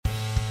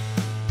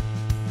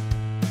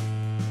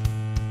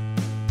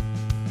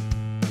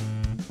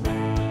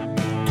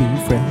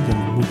friends in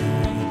the movie.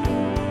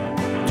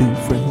 Two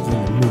friends in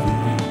the movie.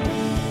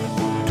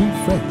 Two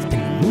friends in the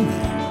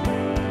movie.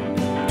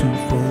 Two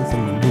friends in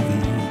the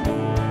movie.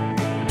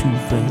 Two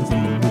friends in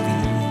the movie.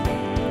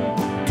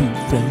 Two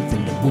friends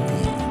in the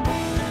movie.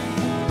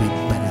 With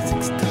Matt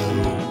Sixto.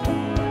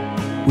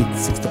 With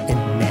Sixto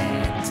and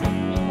Matt.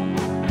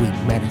 With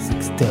Matt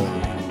Sixto.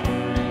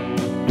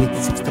 With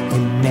Sixto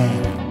and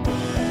Matt.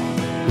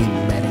 With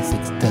Matt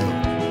Sixto.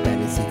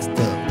 Matt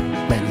Sixto.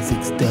 Matt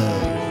Sixto.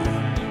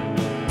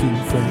 Two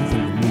friends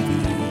in the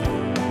movie.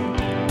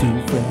 Two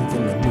friends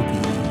in the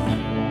movie.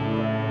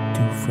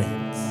 Two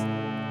friends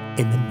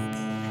in the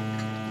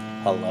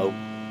movie. Hello,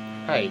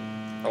 Hi,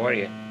 how are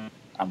you?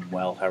 I'm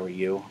well. How are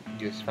you?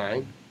 Just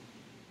fine.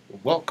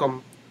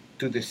 Welcome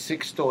to the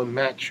Sixto and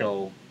Matt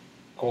show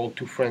called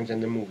Two Friends in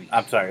the Movie.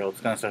 I'm sorry,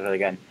 let's gonna start that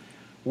again.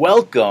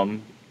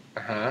 Welcome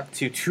Uh-huh.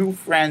 to Two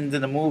Friends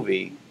in a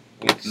Movie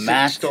With with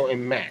Matt Sixto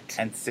and Matt.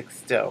 and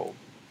Sixto.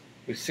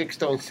 With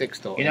Sixto and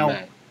Sixto You and know,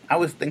 Matt. I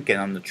was thinking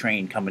on the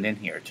train coming in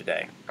here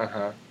today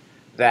Uh-huh.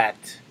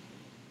 that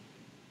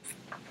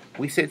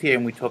we sit here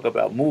and we talk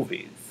about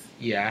movies,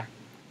 Yeah,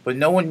 but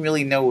no one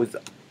really knows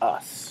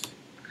us.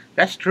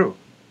 that's true.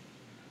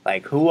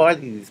 Like, who are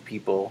these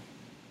people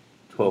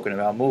talking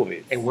about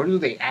movies? And where do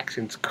the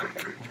accents come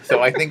from?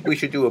 So I think we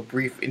should do a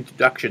brief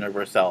introduction of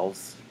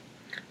ourselves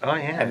Oh,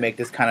 yeah. and make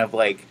this kind of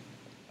like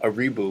a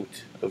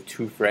reboot of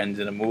Two Friends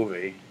in a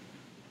Movie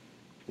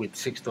With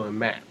Sixto and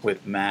Matt.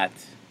 with Matt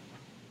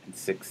and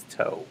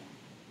Sixto.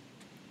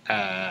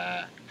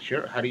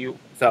 Sure. How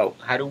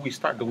do we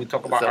start? Do we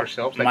talk about So,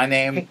 ourselves? my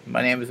name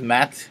is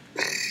Matt.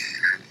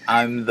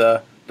 I'm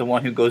the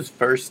one who goes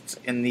first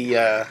in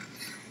the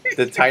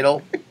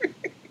title.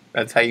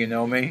 That's how you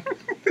know me.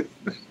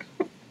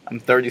 I'm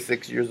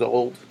 36 years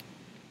old.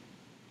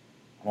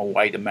 I'm a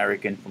white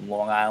American from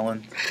Long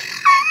Island.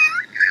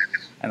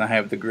 And I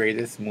have the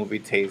greatest movie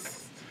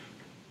taste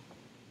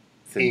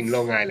In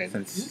Long Island.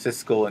 since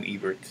Siskel and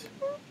Ebert.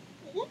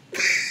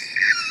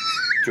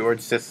 George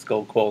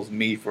Siskel calls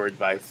me for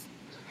advice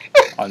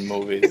on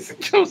movies. Is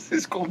Joe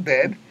Siskel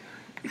dead?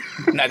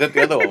 I thought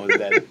the other one was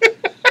dead.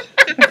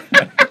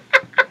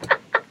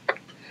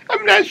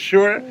 I'm not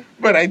sure,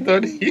 but I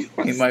thought he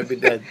was. He might be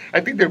dead.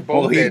 I think they're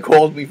Well, both he dead.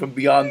 called me from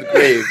beyond the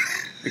grave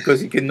because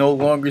he can no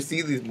longer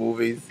see these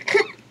movies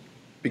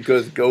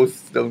because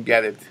ghosts don't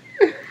get it.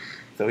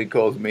 So he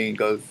calls me and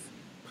goes,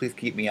 please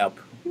keep me up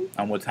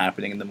on what's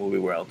happening in the movie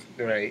world.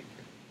 Right.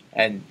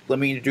 And let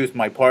me introduce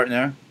my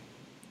partner.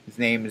 His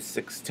name is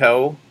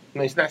Sixto.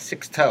 No, it's not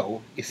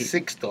Sixto. It's He-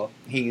 Sixto.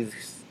 He's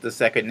the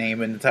second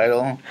name in the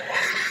title.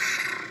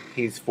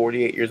 He's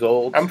 48 years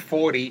old. I'm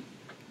 40.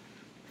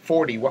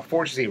 40. What?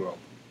 40.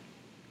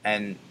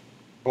 And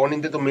Born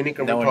in the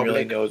Dominican no one Republic.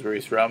 really knows where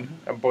he's from.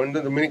 I'm born in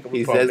the Dominican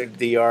He Republic. says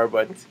DR,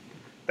 but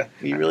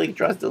do you really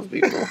trust those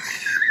people?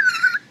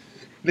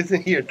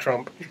 Listen here,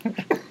 Trump.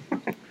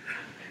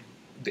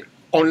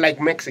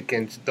 Unlike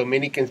Mexicans,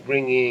 Dominicans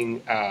bring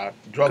in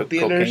drug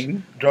dealers.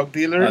 Cocaine? Drug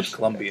dealers. That's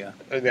Colombia.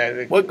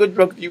 What? What good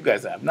drugs do you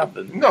guys have?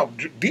 Nothing. No,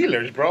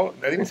 dealers, bro.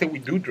 I didn't say we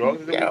do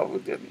drugs. Yeah,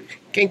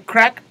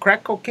 Crack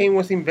cocaine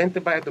was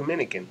invented by a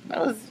Dominican. that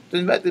was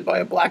invented by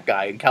a black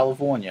guy in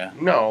California.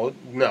 No.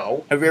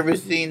 Have you ever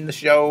seen the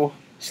show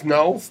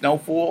Snow?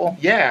 Snowfall?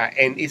 Yeah,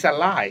 and it's a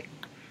lie.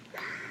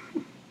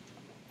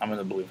 I'm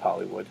gonna believe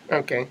Hollywood.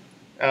 Okay.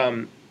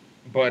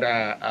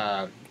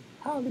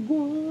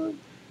 Hollywood.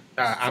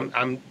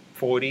 I'm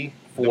 40.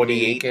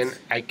 48.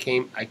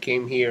 Dominican. I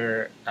came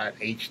here at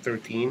age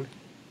 13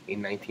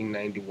 in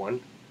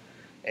 1991,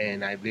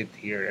 and I've lived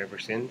here ever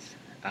since.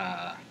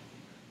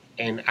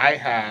 And I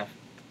have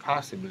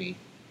possibly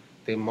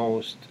the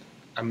most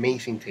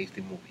amazing taste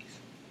in movies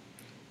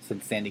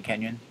Since Sandy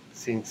Canyon.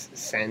 since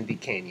Sandy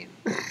Canyon.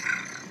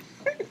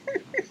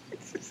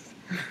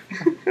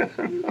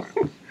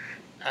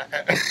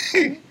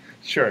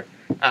 Sure.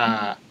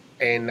 Yeah,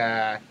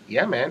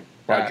 man.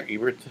 Roger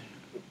Ebert.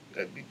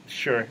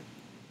 Sure.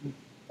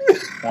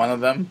 One of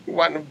them.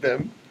 One of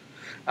them.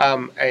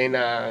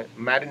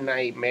 Matt and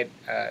I met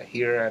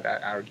here at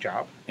our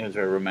job. It was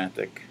very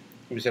romantic.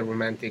 It was a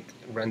romantic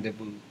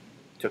rendezvous.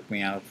 Took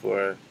me out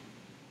for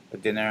a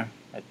dinner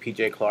at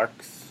PJ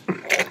Clark's.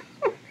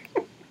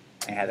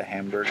 I had a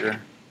hamburger,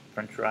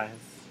 french fries,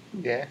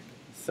 Yeah,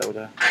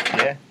 soda.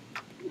 yeah.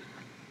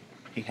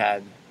 He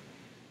had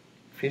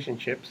Fish and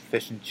chips.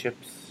 fish and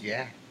chips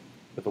Yeah.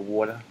 with the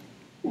water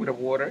With the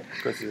water.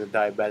 because he's a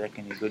diabetic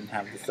and he couldn't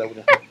have the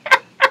soda.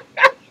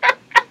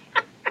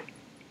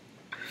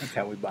 That's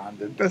how we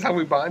bonded. That's how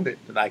we bonded.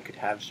 That I could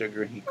have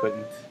sugar and he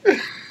couldn't.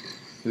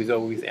 He was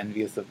always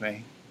envious of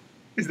me.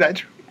 Is that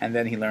true? And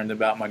then he learned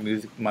about my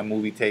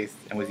movie taste,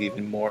 and was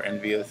even more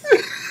envious.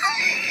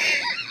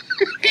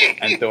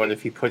 And thought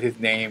if he put his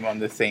name on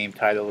the same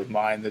title as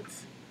mine,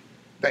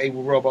 That it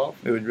will rub off.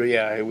 it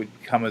would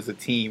come as a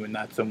team and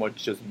not so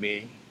much just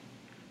me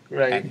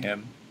Right. and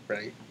him.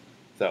 Right.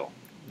 So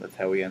that's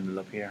how we ended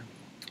up here.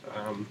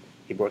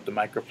 He brought the Sure.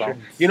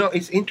 microphone. You know,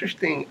 it's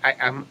interesting.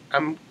 I'm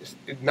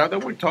now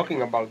that we're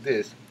talking about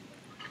this,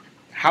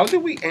 How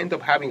did we end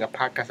up having a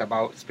podcast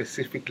about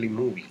specifically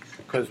movies?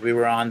 Because we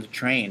were on the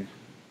train,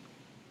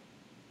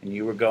 and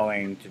you were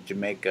going to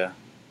Jamaica,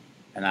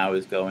 and I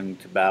was going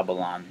to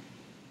Babylon,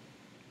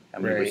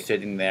 and we were Right.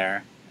 sitting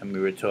there, and we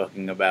were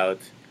talking about.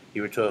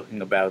 You were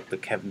talking about the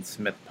Kevin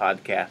Smith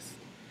podcast,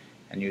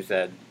 and you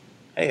said,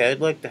 "Hey, I'd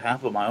like to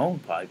have my own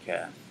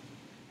podcast,"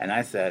 and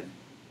I said,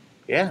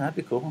 "Yeah, that'd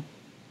be cool."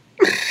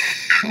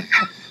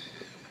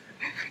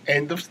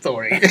 End of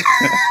story.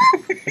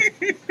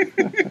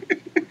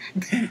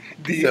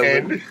 The So-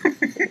 end.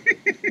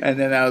 And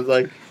then I was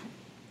like,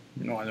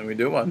 "Why don't we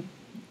do one?"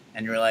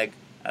 And you were like,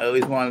 "I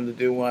always wanted to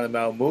do one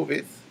about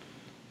movies,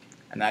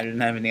 and I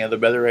didn't have any other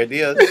better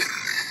ideas,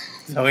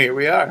 so here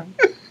we are."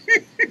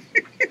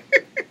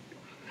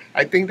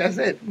 I think that's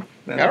it.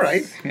 That's- All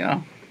right. You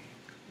know,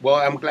 Well,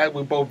 I'm glad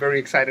we're both very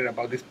excited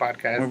about this we're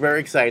podcast. very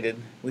excited.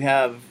 We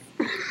have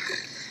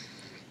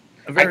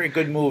a very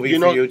good movie you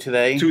for know, you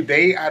today.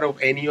 Today, out of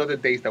any other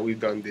days that we've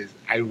done this,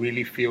 I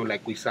really feel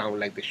like we sound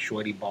like the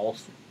Shorty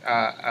Balls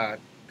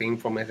thing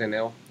from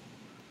SNL.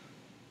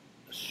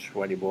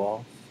 Sweaty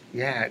balls,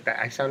 Yeah,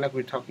 I sound like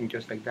we're talking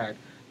just like that.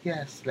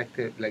 Yes, like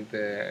the like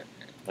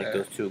Uh,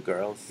 those two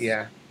girls.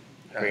 yeah.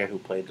 I forget who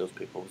played those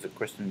people. Was it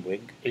Kristen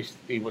Wiig,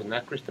 It was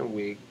not Kristen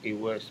Wiig. It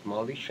was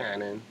Molly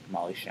Shannon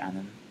Molly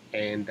Shannon,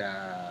 and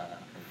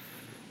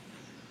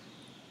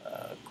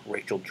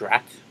Rachel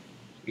Dratch?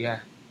 yeah,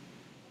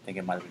 I think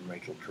it might have been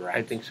Rachel Dratch.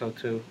 I think so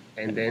too.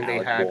 And And then they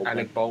Alec had Baldwin.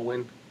 Alec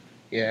Baldwin.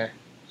 Yeah,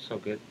 so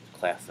good.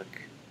 Classic.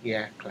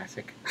 Yeah,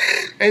 classic.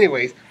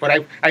 Anyways,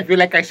 but I feel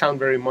like I sound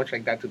very much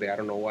like that today. I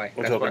don't know why.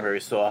 We're That's talking what-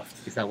 very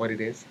soft. Is that what it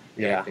is?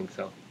 Yeah. I think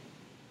so.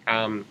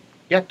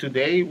 Yeah,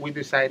 today we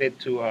decided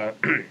to.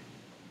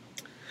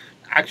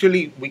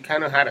 Actually, we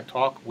kind of had a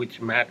talk, which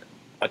Matt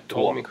A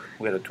told me. talk.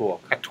 We had a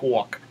talk. A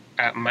talk.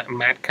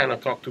 Matt kind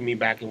of talked to me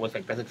back and was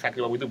like, "That's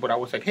exactly what we do." But I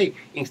was like, "Hey,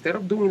 instead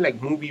of doing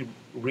like movie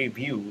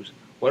reviews,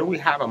 why don't we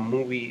have a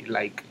movie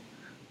like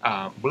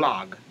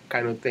blog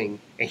kind of thing?"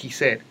 And he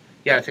said,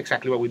 "Yeah, that's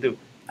exactly what we do."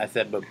 I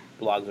said, but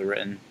blogs are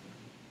written.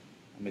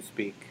 Let me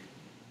speak.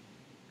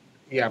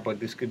 Yeah, but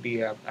this could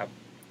be a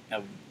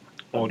A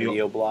Audio-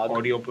 video blog.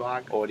 audio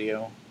blog.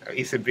 Audio.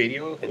 It's a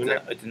video.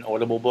 It's an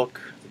Audible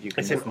book that you can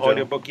It's an listen to.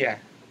 audio book, yeah.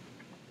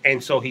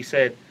 And so he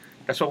said,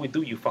 "That's what we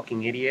do, you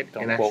fucking idiot."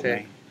 Don't and I quote said,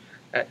 me.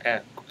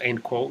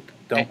 end quote.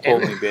 Don't And-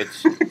 quote me, bitch.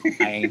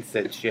 I ain't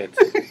said shit.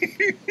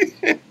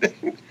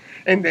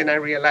 And then I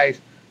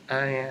realized,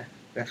 yeah,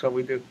 that's what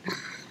we do.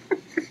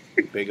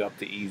 Big up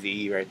to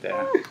Easy right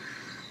there.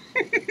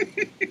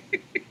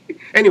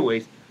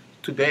 Anyways,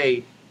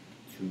 today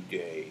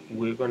Today.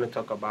 we're going to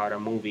talk about a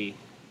movie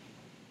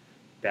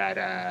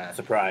that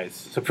Surprise.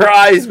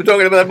 Surprise! We're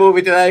talking about a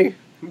movie today.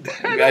 You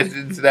guys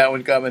didn't see that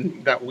one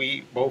coming. that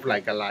we both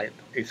like a lot.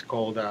 It's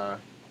called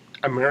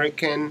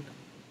American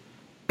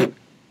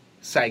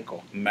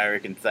Psycho.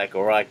 American Psycho,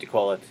 or I like to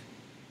call it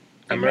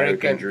the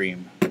American-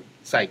 Dream.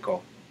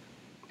 Psycho,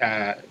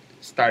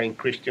 starring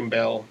Christian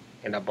Bale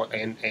and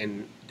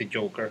the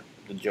Joker.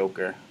 The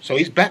Joker So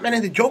he's Batman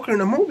and the Joker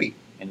in a movie.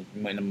 in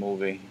a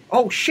movie.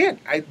 Oh shit!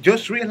 I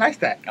just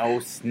realized that. Oh,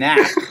 snap.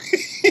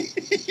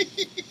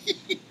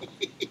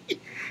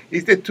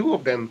 It's the two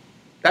of them.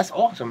 That's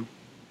awesome.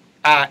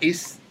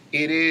 It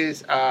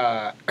is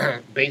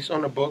based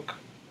on a book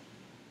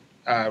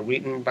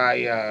written by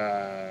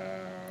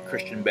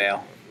Christian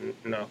Bale.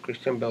 No,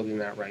 Christian Bale did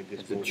not write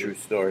this It's a movie. true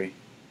story.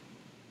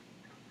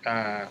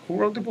 Who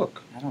wrote the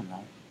book? I don't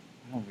know.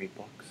 I don't read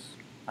books.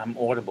 I'm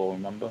Audible,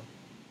 remember?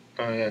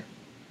 Oh yeah.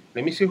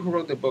 Let me see who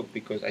wrote the book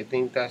because I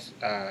think that's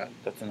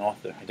That's an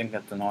author. I think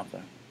that's an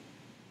author.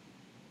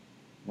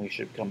 We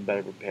should come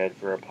better prepared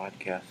for our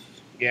podcast.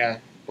 yeah.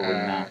 But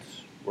we're not.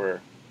 We're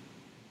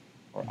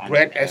Bret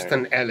unprepared.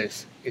 Easton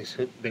Ellis is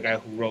the guy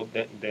who wrote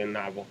the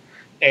novel,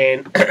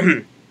 and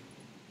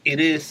it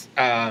is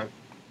A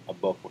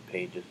book with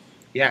pages.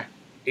 yeah,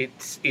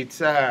 it's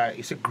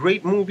a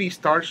great movie.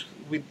 Starts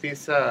with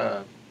this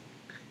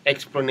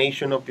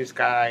explanation of this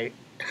guy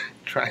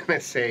trying to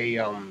say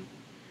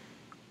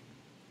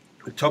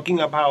talking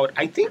about.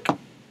 I think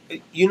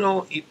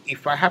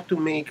if I have to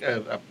make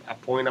a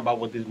point about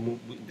what this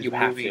You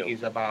have movie to.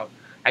 is about,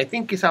 I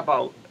think it's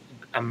about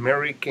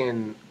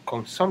American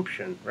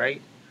consumption,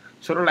 right?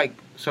 Sort of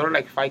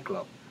like Fight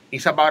Club.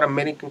 It's about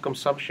American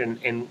consumption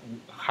and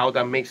how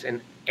that makes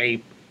an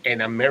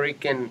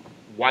American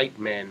white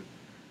man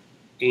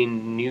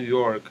in New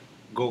York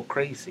go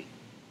crazy,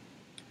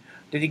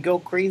 Did he go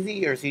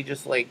crazy, or is he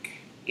just like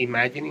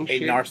imagining a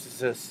shit.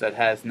 narcissist that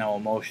has no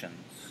emotions?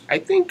 I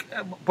think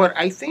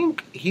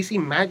he's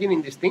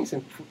imagining these things,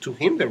 and to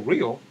him they're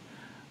real.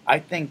 I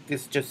think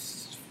this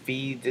just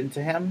feeds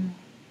into him.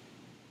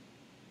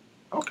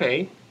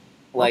 Okay,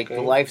 Like the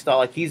Okay.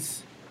 lifestyle,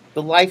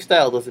 the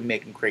lifestyle doesn't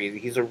make him crazy.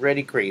 He's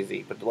already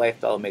crazy, but the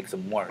lifestyle makes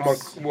him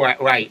worse.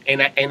 right,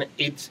 and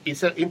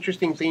it's an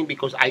interesting thing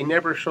because I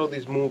never saw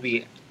this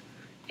movie,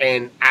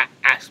 and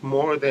as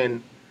more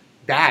than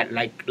that,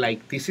 like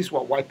this is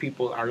what white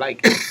people are like.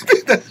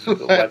 That's What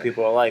what,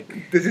 people are like.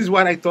 this is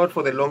what I thought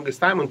for the longest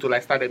time until I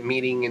started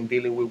meeting and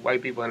dealing with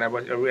white people, and I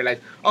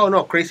realized, oh no,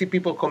 crazy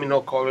people come in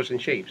all colors and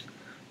shapes.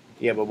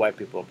 Yeah, but white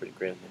people are pretty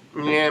crazy.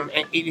 Yeah,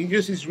 and it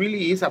just is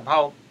really is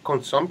about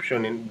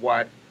consumption and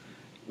what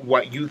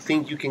you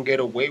think you can get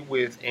away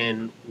with,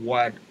 and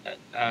what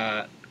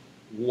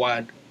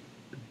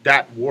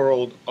that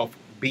world of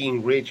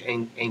being rich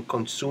and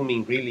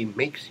consuming really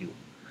makes you.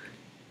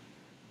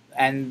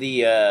 And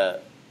the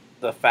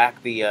fact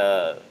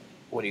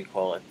what do you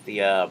call it?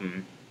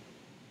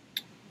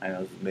 I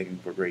know this is making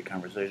for great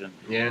conversation.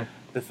 Yeah,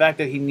 The fact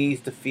that he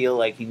needs to feel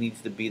like he needs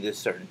to be this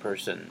certain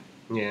person,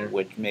 yeah,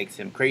 which makes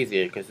him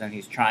crazier because then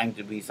he's trying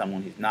to be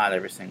someone he's not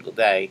every single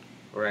day,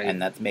 right,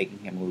 and that's making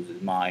him lose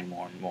his mind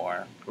more and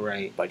more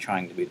right. by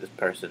trying to be this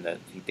person that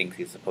he thinks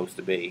he's supposed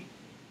to be.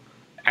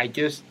 I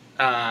just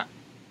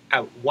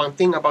one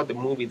thing about the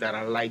movie that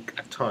I like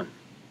a ton,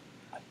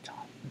 A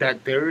ton.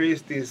 that there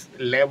is this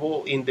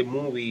level in the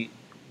movie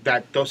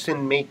that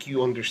doesn't make you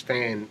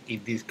understand if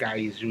this guy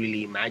is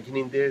really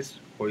imagining this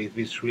or if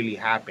it's really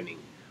happening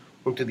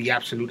until the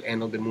absolute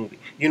end of the movie.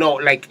 You know,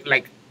 like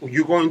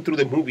you're going through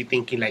the movie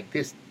thinking like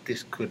this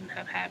couldn't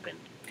have happened.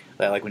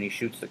 Like when he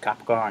shoots the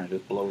cop car and it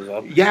just blows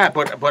up. Yeah,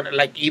 but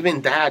like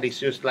even that is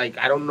just like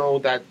I don't know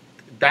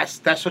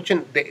that's such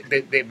an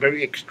the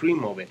very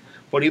extreme of it.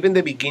 But even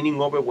the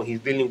beginning of it when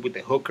he's dealing with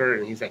the hooker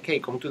and he's like, hey,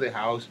 come to the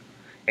house,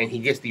 and he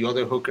gets the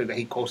other hooker that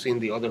he calls in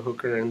the other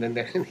hooker, and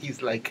then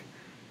he's like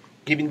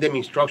giving them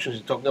instructions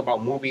and talking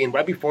about movie. And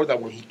right before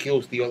that, when he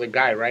kills the other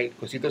guy, right?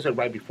 Because he does it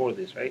right before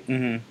this, right?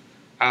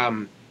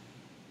 Mm-hmm.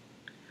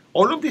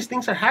 All of these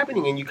things are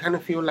happening, and you kind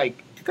of feel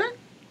like,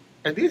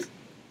 are this?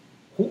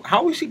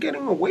 How is he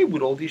getting away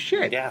with all this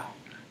shit? Yeah.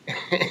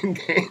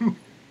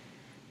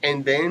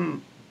 and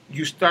then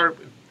you start.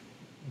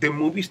 The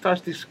movie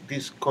starts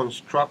this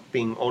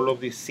constructing all of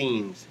these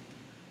scenes,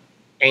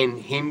 and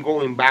him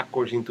going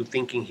backwards into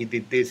thinking he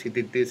did this, he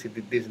did this, he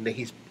did this, and then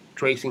he's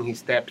tracing his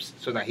steps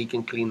so that he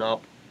can clean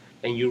up,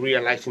 and you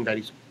realizing that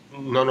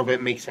none of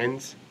it makes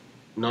sense,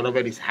 none of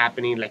it is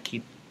happening like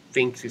he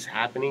thinks is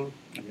happening,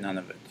 None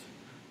of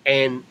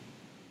it.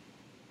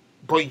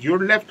 but you're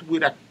left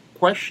with a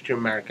question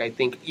mark. I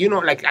think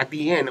like at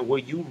the end, were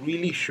you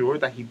really sure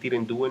that he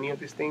didn't do any of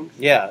these things?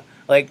 Yeah.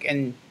 Like,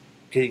 and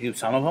did he do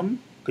some of them?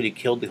 Could he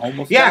kill the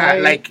homeless Yeah, guy?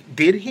 like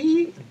did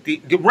he?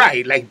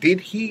 Right, like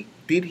did he?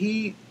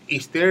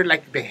 Is there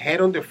like the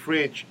head on the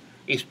fridge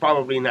is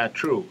probably not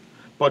true,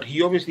 but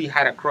he obviously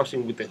had a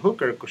crossing with the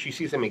hooker because she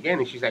sees him again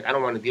and she's like, I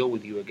don't want to deal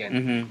with you again.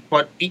 Mm-hmm.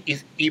 But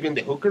is even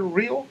the hooker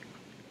real?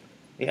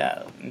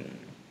 Yeah.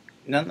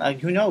 None.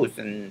 Who knows?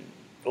 And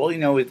all you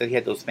know is that he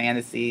had those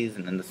fantasies,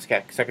 and then the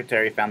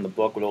secretary found the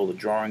book with all the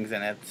drawings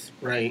in it,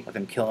 Right. with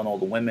him killing all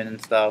the women and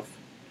stuff.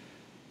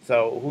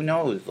 So who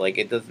knows? Like,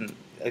 it doesn't.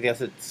 I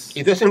guess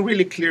It doesn't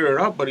really clear it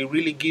up, but it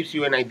really gives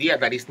you an idea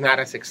that it's not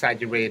as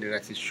exaggerated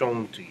as it's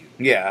shown to you.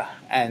 Yeah,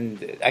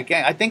 and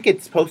again, I think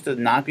it's supposed to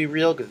not be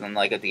real because then,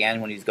 like at the end,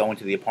 when he's going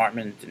to the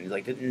apartment and he's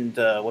like, "Didn't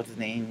what's his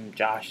name,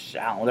 Josh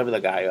Allen, whatever the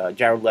guy,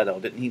 Jared Leto,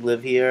 didn't he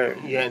live here?"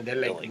 Yeah, and they're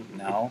They're like,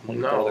 "No, what are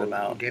you talking no,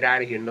 about?" get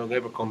out of here, no,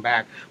 never come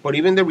back. But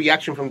even the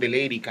reaction from the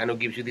lady kind of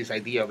gives you this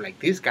idea of like,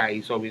 this guy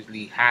is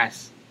obviously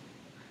has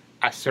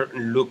a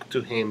certain look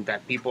to him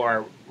that people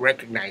are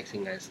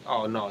recognizing as,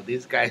 oh no,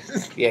 this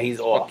guy's Yeah, he's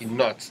off. fucking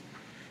nuts.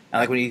 And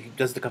like when he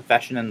does the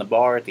confession in the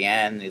bar at the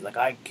end, he's like,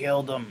 "I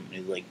killed him."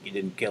 He's like, "You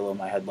didn't kill him.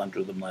 I had lunch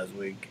with him last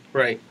week."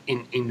 Right,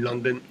 in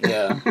London.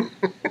 Yeah.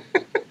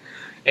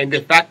 And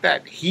the fact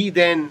that he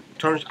then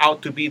turns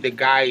out to be the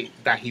guy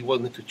that he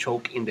wanted to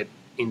choke in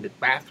the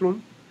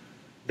bathroom,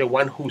 the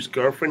one whose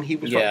girlfriend he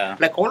was Yeah.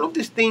 like all of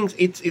these things,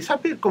 it's a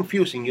bit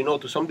confusing,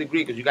 to some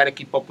degree, because you got to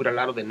keep up with a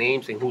lot of the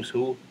names and who's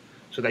who,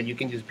 so that you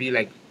can just be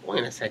like,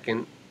 wait a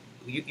second,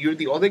 you're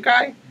the other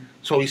guy?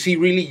 So is he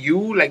really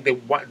you, like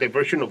the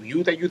version of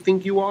you that you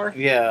think you are?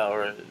 Yeah,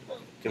 or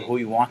to who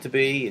you want to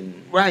be,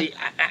 and Right.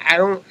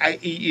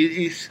 It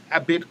is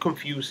a bit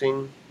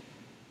confusing.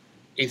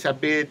 It's a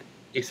bit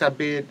it's a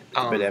bit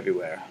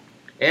everywhere.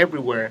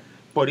 everywhere,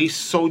 but it's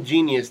so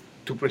genius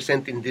to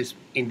present in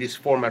this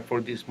format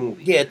for this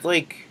movie. Yeah, it's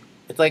like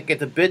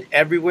it's a bit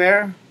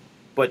everywhere,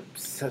 but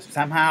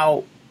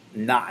somehow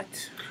not.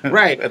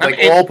 Right. It's like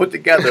all put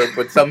together,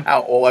 but somehow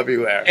all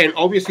everywhere. And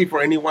obviously,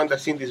 for anyone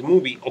that's seen this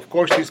movie, of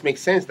course, this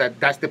makes sense.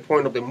 That's the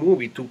point of the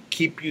movie, to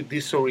keep you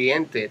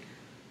disoriented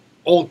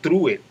all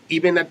through it.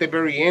 Even at the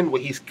very end,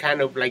 where he's kind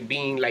of like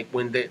being like,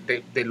 when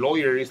the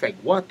lawyer is like,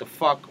 "What the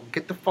fuck?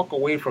 Get the fuck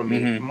away from me!"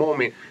 Mhm.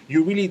 Moment,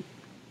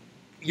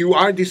 you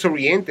are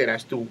disoriented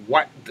as to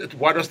what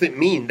does it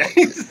mean.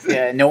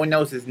 Yeah, no one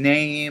knows his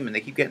name, and they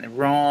keep getting it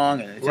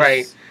wrong. And it's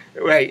Right. just,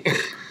 Right.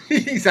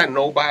 He's a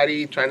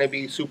nobody trying to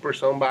be super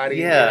somebody.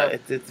 yeah,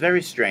 it's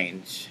very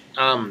strange.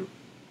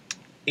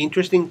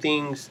 Interesting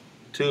things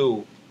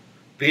too,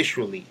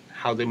 visually,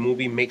 how the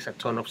movie makes a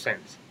ton of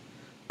sense.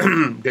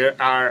 There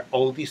are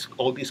all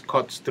these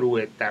cuts through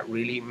it that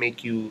really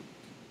make you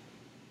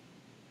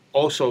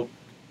also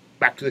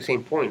back to the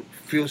same point,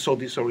 feel so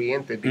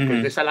disoriented because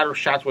Mhm. there's a lot of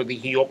shots where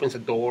he opens a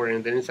door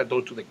and then it's a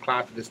door to the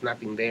closet, there's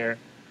nothing there.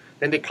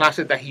 Then the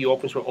closet that he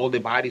opens where all the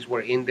bodies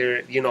were in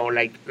there,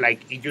 like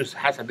it just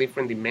has a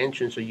different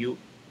dimension. So you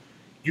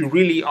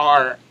really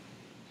are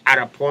at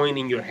a point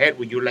in your head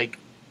where you're like,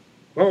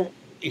 well,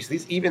 is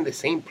this even the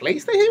same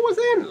place that he was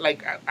in? Like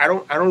I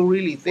don't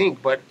really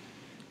think, but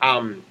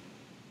um,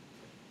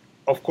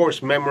 of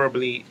course,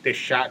 memorably the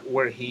shot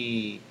where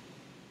he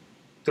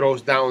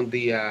throws down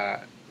the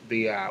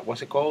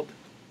what's it called,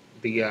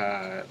 the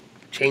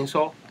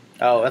chainsaw,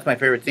 Oh, that's my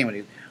favorite scene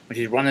when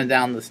she's running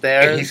down the and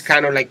stairs. he's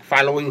kind of like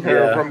following her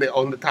Yeah. from the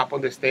on the top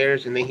of the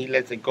stairs, and then he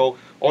lets it go.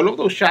 All of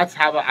those shots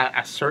have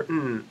a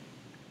certain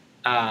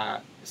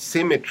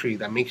symmetry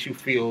that makes you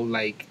feel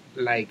like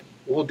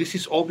well, this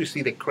is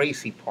obviously the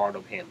crazy part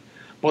of him,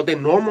 but the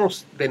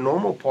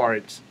normal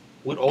parts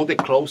with all the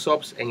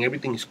close-ups and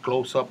everything is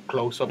close-up,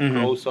 close-up,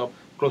 Mhm. close-up,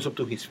 close-up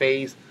to his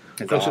face,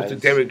 His close-up to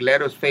eyes. Derek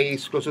Leto's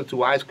face, close-up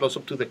to eyes,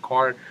 close-up to the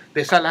car.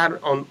 There's a lot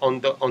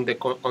on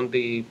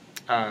the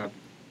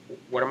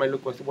what am I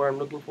look? What's the word I'm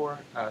looking for?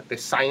 The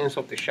science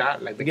of the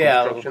shot, like the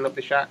Yeah. construction of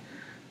the shot,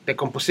 the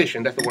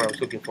composition. That's the word I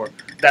was looking for.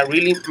 That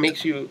really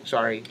makes you.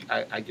 Sorry,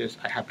 I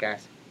have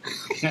gas.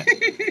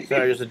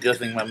 Sorry, just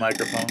adjusting my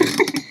microphone.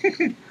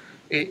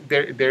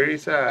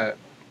 There's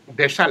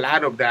a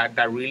lot of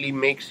that really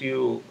makes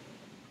you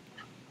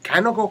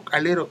kind of go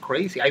a little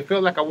crazy. I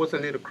feel like I was a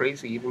little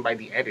crazy even by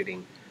the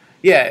editing.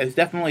 Yeah,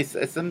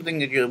 it's something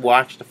that you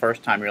watch the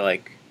first time. You're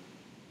like,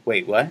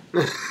 wait, what?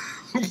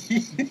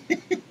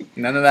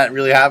 None of that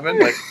really happened.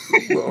 Like,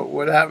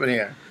 what happened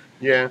here?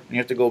 Yeah. And you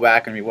have to go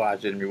back and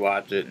rewatch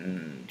it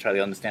and try to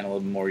understand a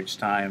little bit more each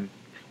time.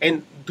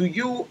 And do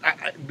you?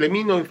 Let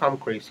me know if I'm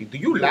crazy. Do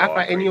you laugh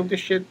at any of the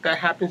shit that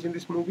happens in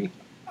this movie?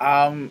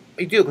 I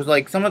do, because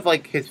like some of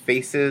like his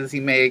faces he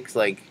makes,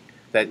 like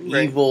that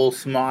Right. evil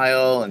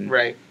smile, and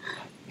Right.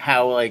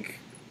 how like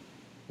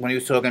when he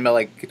was talking about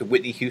like the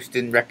Whitney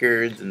Houston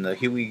records and the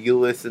Huey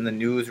Lewis and the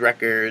news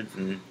records,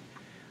 and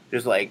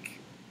just like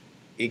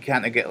you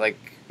kind of get like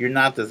you're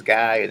not this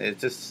guy, and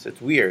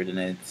it's weird, and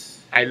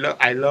it's I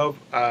love.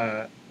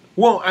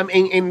 Well, I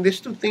mean, and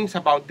there's two things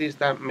about this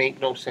that make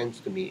no sense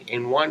to me.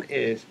 And one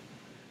is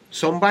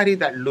somebody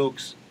that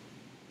looks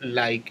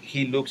like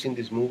he looks in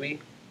this movie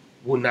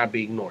would not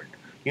be ignored.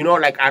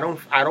 Like I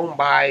don't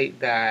buy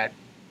that.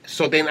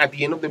 So then at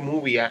the end of the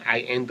movie, I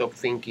end up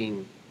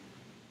thinking,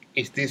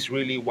 is this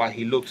really what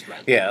he looks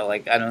like? yeah,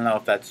 like I don't know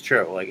if that's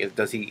true. Like,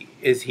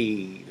 is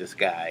he this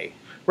guy?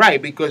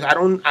 Right, because I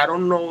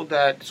don't know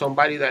that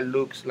somebody that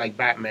looks like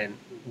Batman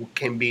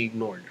can be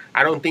ignored.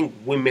 I don't think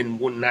women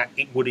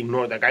would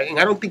ignore that guy, and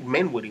I don't think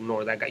men would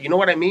ignore that guy. You know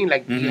what I mean?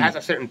 Like he Mhm. has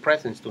a certain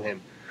presence to him.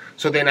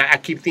 So then I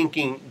keep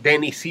thinking, then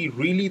does he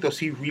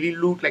really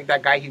look like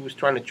that guy he was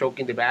trying to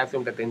choke in the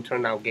bathroom that then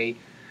turned out gay?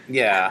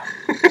 Yeah,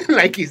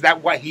 Like, is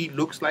that what he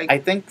looks like? I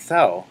think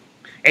so.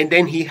 And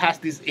then he has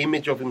this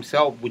image of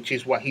himself, which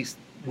is what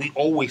we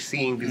always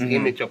seeing this Mhm.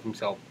 image of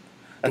himself.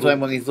 That's why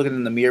when he's looking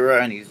in the mirror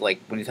and he's like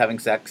when he's having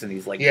sex and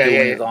he's like Yeah, doing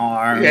yeah, his yeah.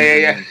 arms.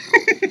 Yeah.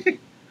 and,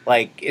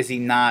 like, is he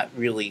not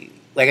really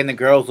like? And the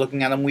girl's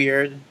looking at him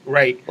weird.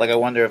 Right. Like, I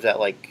wonder if that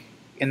like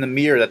in the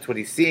mirror that's what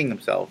he's seeing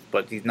himself,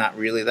 but he's not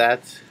really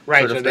that. Right,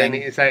 Sort of so then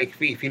thing. it's like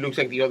if he looks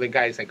like the other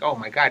guy, it's like, oh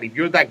my god, if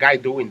you're that guy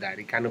doing that,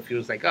 it kind of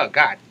feels like, oh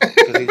god.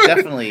 Because he's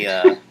definitely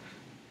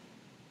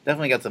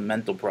got some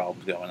mental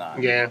problems going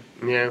on. Yeah.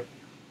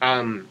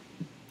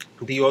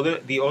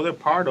 The other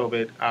part of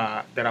it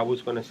that I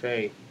was gonna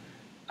say,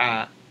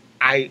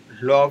 I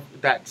love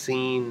that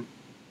scene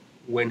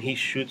when he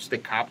shoots the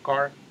cop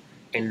car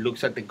and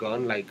looks at the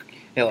gun like,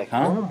 Yeah, like,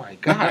 huh? oh my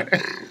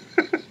god,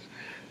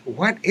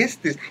 what is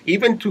this?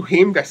 Even to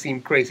him, that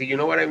seemed crazy. You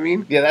know what I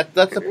mean? Yeah,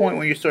 that's the point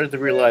when you started to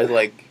realize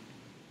like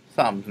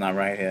something's not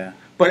right here.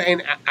 But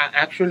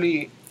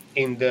actually,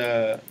 in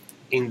the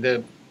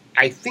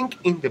I think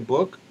in the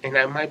book, and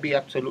I might be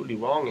absolutely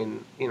wrong,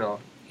 and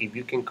if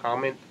you can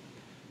comment,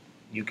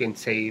 you can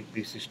say if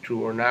this is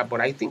true or not. But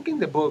I think in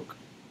the book,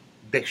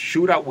 the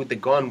shootout with the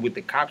gun with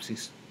the cops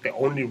is the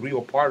only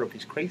real part of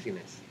his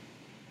craziness.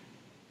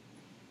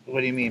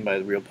 What do you mean by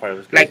the real part of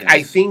his Like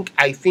craziness?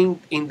 I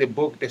think in the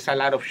book there's a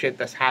lot of shit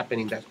that's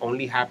happening that's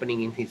only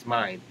happening in his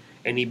mind,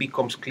 and it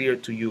becomes clear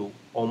to you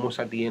almost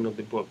at the end of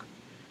the book.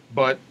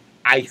 But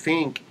I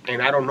think,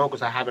 and I don't know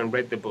because I haven't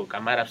read the book. I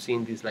might have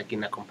seen this like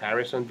in a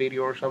comparison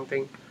video or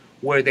something,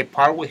 where the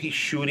part where he's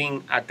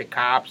shooting at the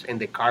cops and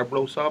the car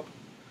blows up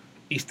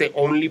is the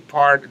only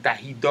part that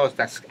he does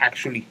that's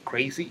actually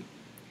crazy.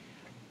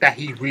 That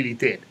he really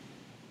did.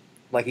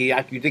 Like you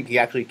think he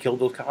actually killed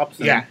those cops?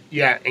 Yeah,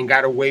 and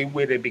got away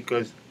with it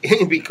because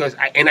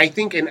I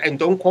think and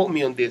don't quote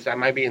me on this. I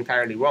might be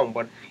entirely wrong,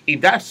 but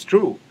if that's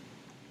true,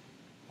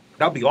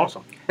 that'd be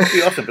awesome. That'd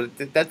be awesome,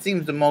 but that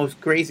seems the most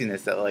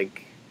craziness that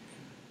like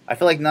I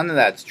feel like none of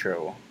that's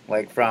true.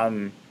 Like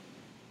from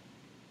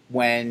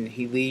when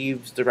he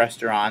leaves the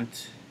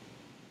restaurant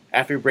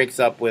after he breaks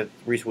up with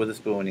Reese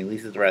Witherspoon, he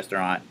leaves the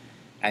restaurant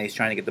and he's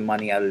trying to get the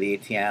money out of the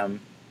ATM,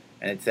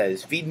 and it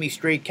says "Feed me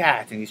stray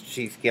cats," and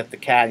he's gets the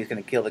cat. He's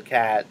gonna kill the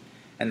cat,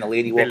 and the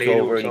lady The walks lady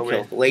over walks and he over.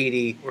 kills the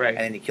lady, Right.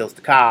 and then he kills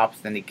the cops,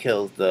 then he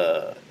kills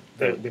the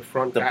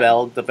front guy.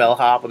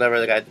 bellhop, whatever,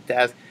 the guy at the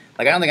desk.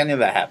 Like, I don't think any of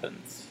that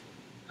happens.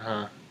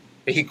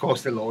 He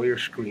calls the lawyer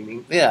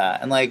screaming. Yeah,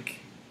 and like,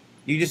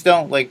 you just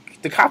don't,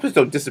 like, the cops just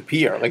don't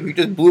disappear. Like, you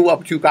just blew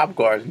up 2 cop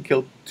cars and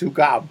killed 2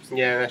 cops.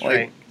 Yeah, that's Like,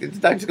 right.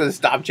 it's not just gonna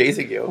stop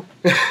chasing you.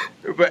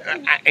 But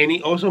and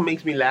it also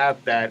makes me laugh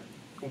that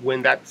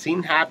when that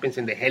scene happens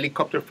and the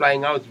helicopter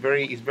flying out, it's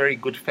very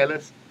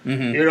Goodfellas.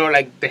 Mm-hmm. You know,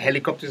 like the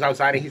helicopter's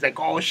outside and he's like,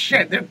 "Oh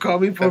shit, they're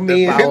coming for They're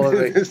me!"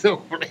 following. There's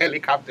no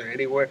helicopter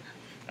anywhere.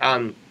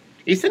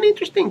 It's an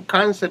interesting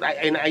concept,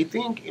 and I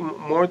think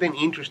more than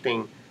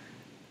interesting,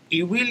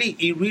 it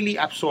really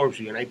absorbs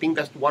you, and I think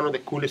that's one of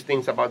the coolest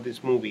things about this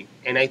movie.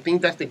 And I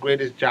think that's the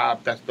greatest job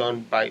that's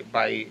done by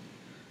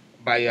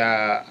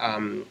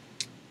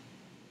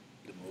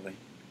The movie.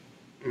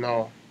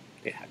 no,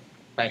 Yeah.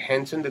 by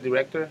Henson, the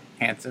director,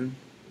 Hanson.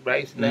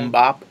 right? His name?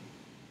 Bop.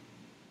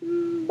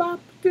 Bop.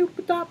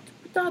 Doop. Dop.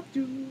 Dop.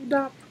 Doo.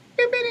 Dop.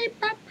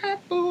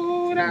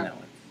 No.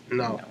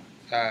 No.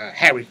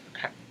 Harry.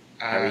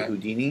 Harry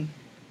Houdini.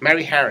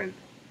 Mary Harron,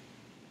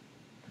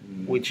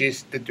 Mm, which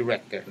is the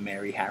director.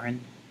 Mary Harron.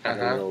 Had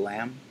a Uh-huh. little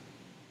lamb.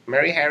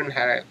 Mary Harron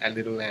had a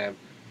little lamb,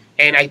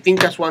 and I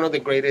think that's one of the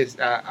greatest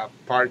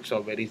parts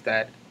of it is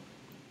that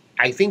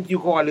I think you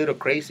go a little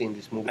crazy in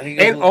this movie, I think you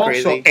go a and little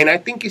also, crazy. and I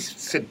think it's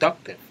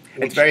seductive.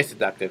 It's very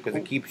seductive because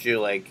it keeps you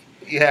like,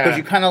 yeah, because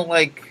you kind of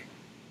like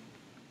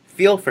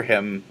feel for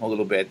him a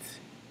little bit.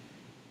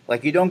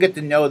 Like, you don't get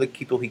to know the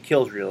people he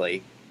kills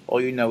really. All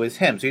you know is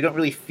him, so you don't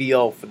really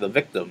feel for the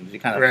victims. You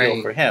kind of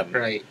feel for him,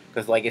 right?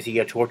 because like, is he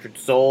a tortured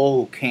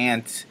soul who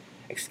can't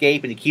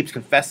escape, and he keeps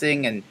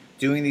confessing and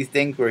doing these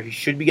things where he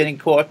should be getting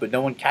caught, but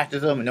no one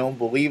catches him and no one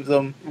believes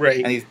him. Right.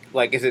 And he's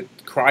like, is it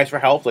cries for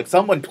help? Like,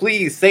 someone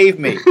please save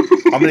me.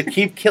 I'm going to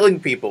keep killing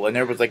people. And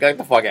everyone's like, get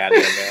the fuck out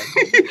of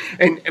here,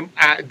 man.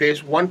 and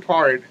there's one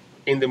part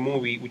in the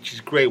movie which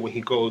is great when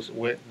he goes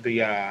with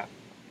the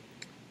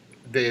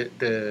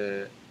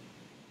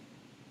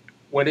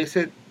what is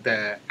it?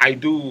 The I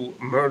do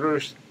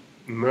murders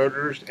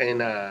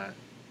and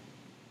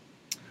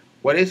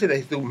what is it?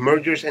 I do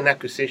mergers and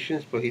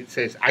acquisitions, but he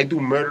says I do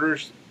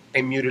murders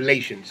and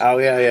mutilations. Oh,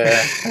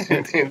 yeah.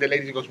 And then the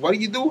lady goes, "What do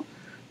you do?"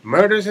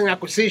 Murders and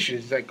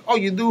acquisitions. It's like, "Oh,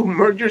 you do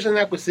mergers and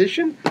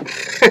acquisition?"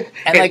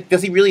 And, like,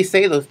 does he really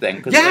say those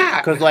things? Cause, Yeah.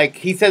 Because, like,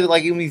 he said it,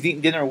 like, when he's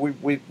eating dinner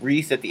with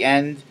Reese at the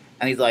end,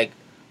 and he's like,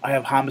 I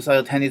have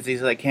homicidal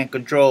tendencies that I can't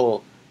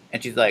control.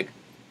 And she's like,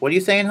 what are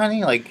you saying,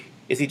 honey? Like,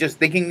 is he just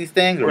thinking these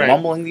things or Right.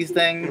 mumbling these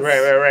things?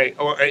 Right.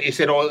 Or is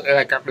it all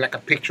like a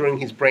picture in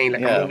his brain,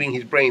 like Yeah. a movie in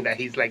his brain that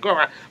he's like,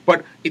 oh,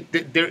 but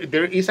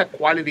there is a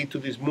quality to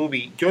this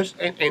movie.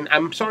 And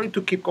I'm sorry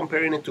to keep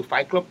comparing it to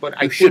Fight Club, but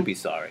I You should think, be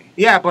sorry.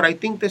 Yeah, but I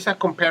think there's a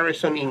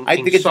comparison in. I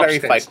in think it's very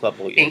substance. Fight Club.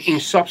 In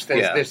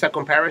substance, Yeah. there's a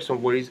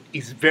comparison where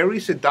it's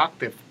very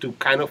seductive to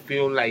kind of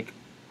feel like,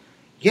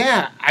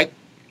 yeah,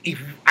 if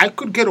I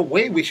could get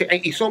away with it,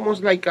 it's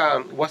almost like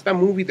what's that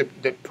movie, The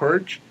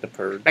Purge? The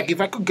Purge. Like,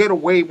 if I could get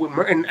away with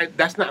murder, and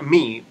that's not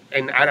me,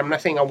 and I'm not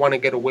saying I want to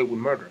get away with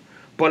murder,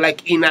 but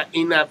like in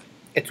a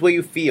It's what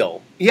you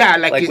feel. yeah,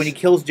 Like it's, when he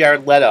kills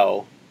Jared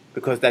Leto,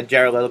 because that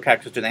Jared Leto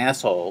character's an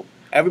asshole.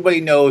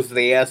 Everybody knows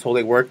the asshole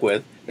they work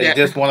with. They Yeah.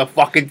 just want to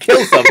fucking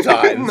kill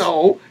sometimes.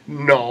 no,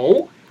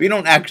 We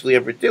don't actually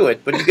ever do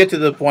it, but you get to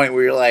the point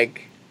where you're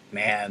like,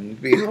 man,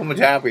 you'd be so much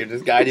happier if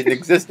this guy didn't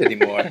exist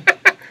anymore.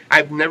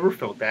 I've never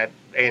felt that,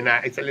 and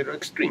it's a little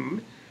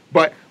extreme,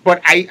 but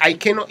I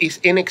cannot. It's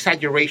an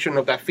exaggeration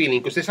of that feeling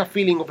because there's a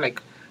feeling of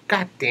like,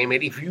 God damn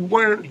it! If you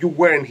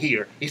weren't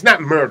here. It's not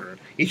murder.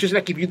 It's just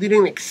like if you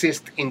didn't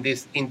exist in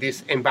this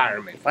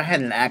environment. If I had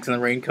an axe and a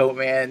raincoat,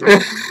 man,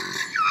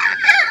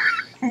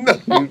 No,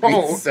 you'd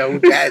be so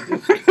dead.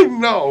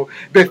 no.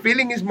 The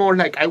feeling is more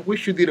like I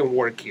wish you didn't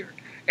work here,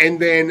 and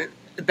then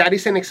that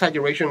is an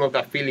exaggeration of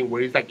that feeling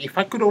where it's like if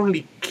I could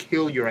only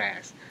kill your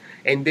ass.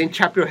 And then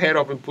chop your head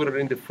off and put it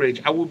in the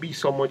fridge, I would be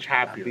so much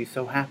happier. I'd be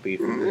so happy if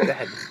you were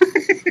dead.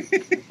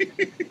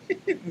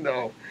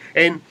 No,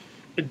 and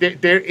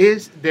there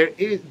is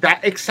that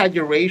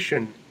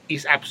exaggeration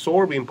is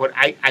absorbing, but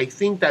I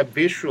think that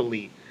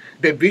visually,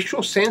 the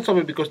visual sense of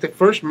it, because the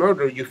first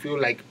murder you feel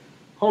like,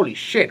 holy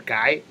shit,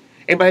 guy,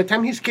 and by the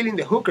time he's killing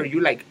the hooker,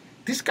 you're like,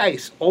 this guy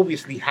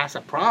obviously has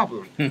a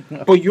problem,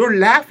 but you're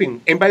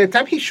laughing, and by the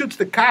time he shoots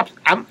the cops,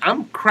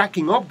 I'm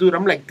cracking up, dude.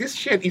 I'm like, this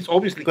shit is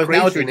obviously Because crazy.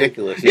 now it's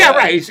ridiculous. Yeah,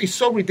 right. It's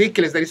so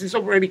ridiculous that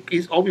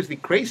it's obviously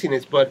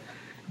craziness, but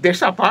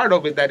there's a part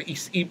of it that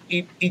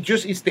it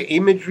just is the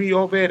imagery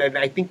of it, and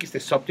I think it's the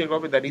subject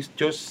of it that is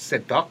just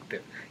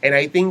seductive, and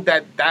I think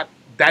that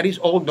is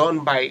all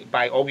done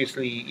by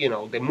obviously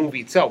the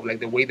movie itself, like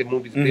the way the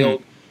movie's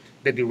built,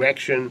 the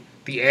direction,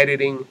 the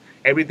editing,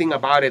 everything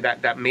about it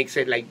that makes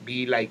it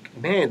be like,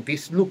 man,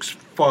 this looks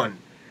fun,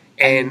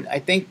 and I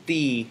think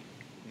the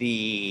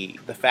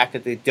fact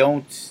that they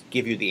don't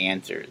give you the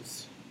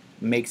answers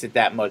makes it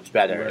that much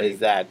better. Right. Is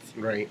that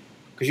right,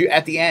 because you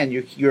at the end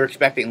you're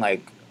expecting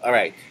like, all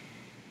right,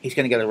 he's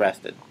gonna get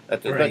arrested.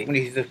 That's Right. when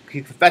he's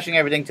confessing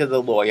everything to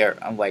the lawyer.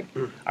 I'm like,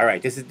 all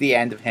right, this is the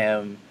end of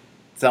him.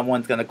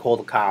 Someone's gonna call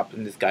the cops,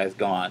 and this guy's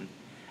gone,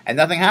 and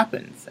nothing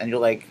happens. And you're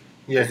like,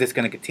 Yeah. is this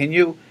gonna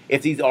continue?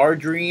 If these are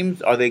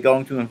dreams, are they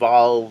going to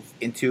evolve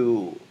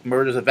into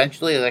murders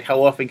eventually? Like,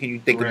 how often can you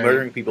think Right, of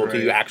murdering people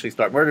until you right. actually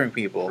start murdering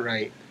people?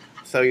 Right.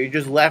 So you're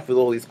just left with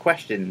all these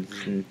questions.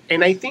 And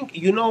And I think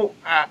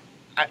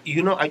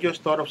I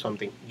just thought of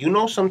something.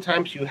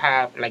 Sometimes you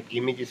have like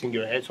images in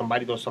your head.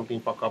 Somebody does something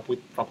fucked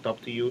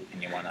up to you,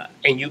 you wanna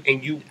and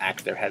you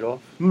axe their head off.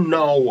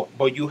 no,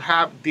 but you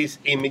have these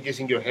images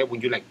in your head when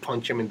you like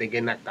punch them and they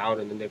get knocked out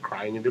and then they're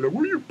crying and they're like,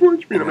 "Why you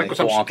punch me?" And I'm And like, they 'Cause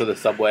I'm fall onto the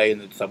subway,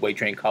 and the subway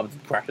train comes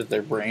and crashes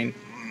their brain.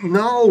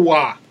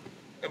 No,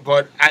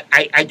 but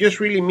I just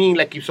really mean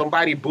like if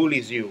somebody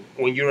bullies you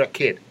when you're a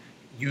kid,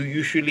 you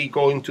usually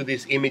go into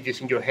these images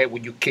in your head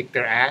when you kick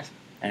their ass.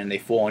 And they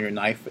fall on your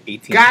knife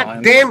 18 God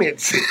times. damn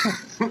it!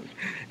 It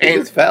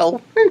And just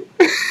fell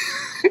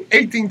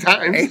 18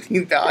 times.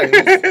 18 times.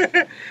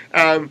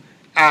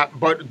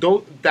 But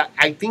though that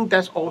I think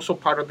that's also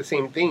part of the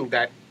same thing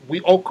that we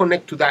all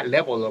connect to that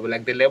level of it,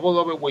 like the level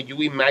of it where you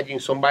imagine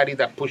somebody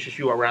that pushes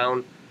you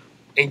around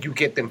and you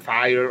get them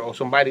fired, or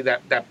somebody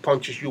that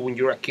punches you when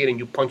you're a kid and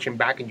you punch him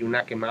back and you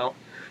knock him out.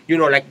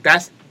 Like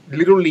that's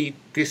literally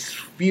this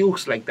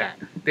feels like that.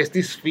 There's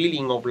this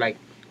feeling of like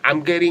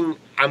I'm getting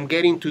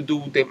to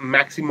do the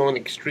maximum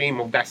extreme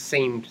of that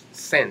same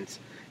sense,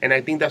 and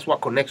I think that's what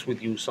connects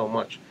with you so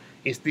much.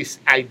 Is this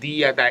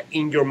idea that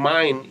in your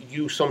mind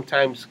you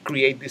sometimes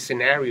create these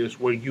scenarios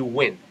where you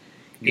win,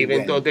 even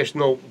win. though there's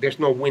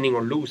no winning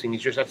or losing.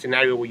 It's just a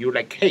scenario where you're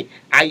like, hey,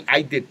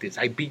 I did this,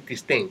 I beat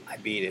this thing. I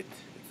beat it.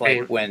 It's like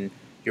And- when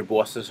your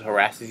boss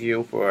harasses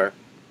you for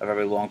a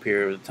very long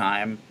period of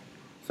time,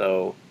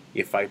 so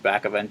you fight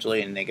back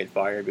eventually, and they get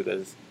fired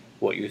because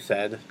what you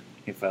said,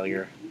 you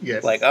failure.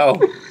 Yes. Like, oh,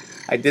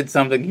 I did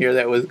something here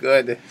that was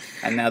good,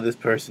 and now this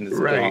person is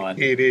Right.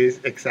 gone. It is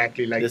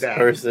exactly like This that.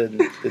 person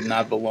did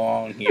not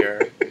belong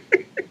here,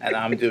 and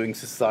I'm doing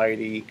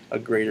society a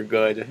greater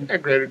good. A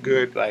greater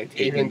good, By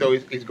taking- even though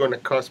it's going to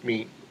cost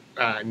me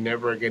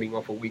never getting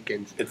off of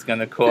weekends. It's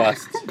gonna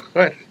cost,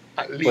 But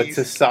at but least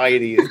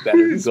society is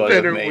better it's because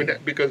better of me.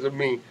 because of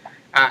me.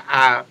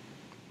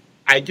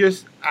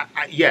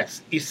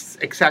 Yes, it's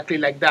exactly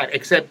like that.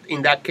 Except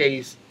in that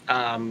case,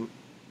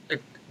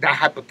 that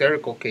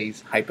hypothetical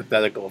case,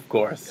 Hypothetical, of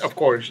course. of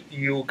course,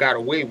 you got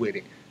away with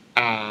it,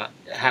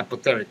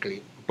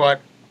 hypothetically.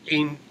 But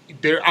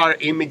there are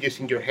images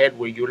in your head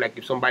where you're like,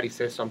 if somebody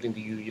says something to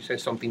you, you say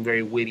something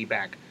very witty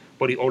back,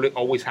 but it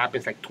always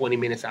happens like 20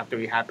 minutes after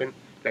it happened.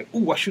 Like,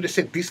 ooh, I should have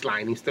said this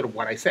line instead of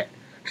what I said.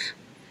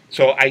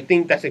 So I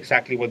think that's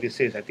exactly what this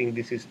is. I think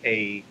this is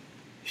a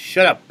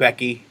Shut up,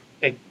 Becky.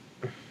 Hey.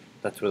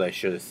 That's what I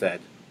should have said.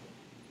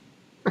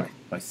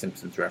 My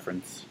Simpsons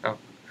reference.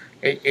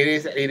 it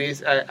is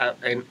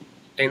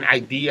an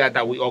idea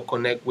that we all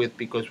connect with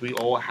because we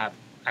all have,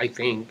 I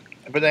think.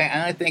 But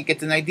I think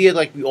it's an idea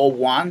like we all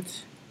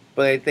want,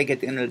 but I think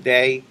at the end of the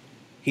day,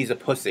 he's a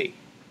pussy.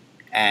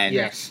 And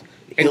Yes.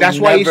 he'll And that's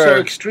why he's so never-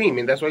 extreme.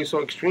 And that's why he's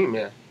so extreme,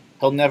 yeah.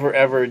 He'll never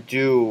ever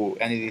do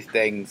any of these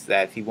things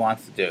that he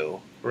wants to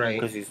do Right.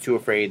 because he's too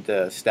afraid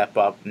to step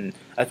up, and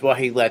that's why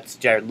he lets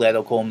Jared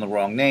Leto call him the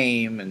wrong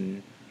name,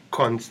 and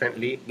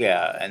Constantly.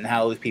 yeah, and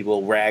how these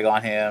people rag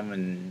on him,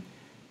 and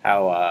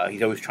how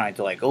he's always trying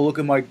to like, oh, look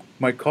at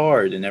my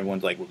card, and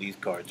everyone's like, well, these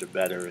cards are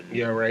better, and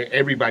Yeah, right.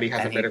 Everybody has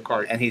a and better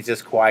card. and he's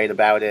just quiet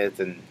about it,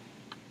 and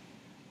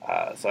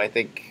so I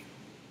think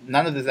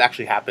none of this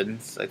actually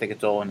happens. I think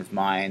it's all in his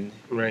mind,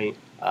 Right.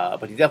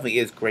 but he definitely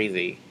is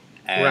crazy,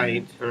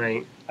 and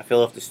Right. I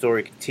feel if the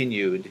story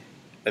continued,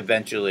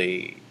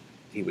 eventually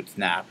he would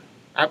snap.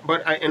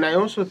 I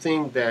also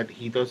think that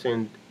he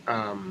doesn't.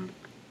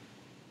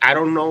 I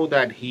don't know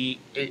that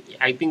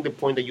I think the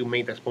point that you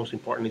made that's most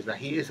important is that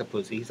he is a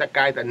pussy. He's a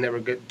guy that never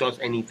does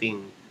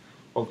anything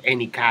of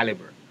any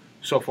caliber.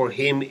 So for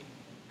him,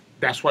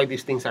 that's why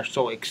these things are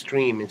so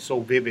extreme and so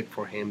vivid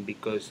for him,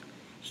 because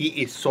he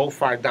is so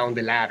far down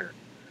the ladder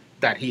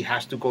that he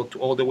has to go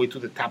all the way to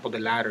the top of the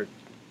ladder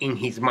in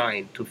his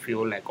mind to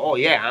feel like, oh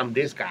yeah, I'm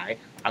this guy.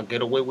 I'll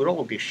get away with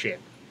all this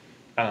shit.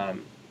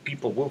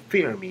 People will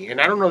fear me,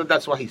 and I don't know that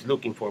that's what he's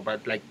looking for,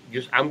 but like,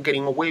 just I'm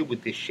getting away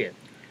with this shit.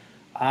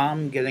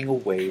 I'm getting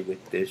away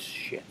with this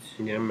shit.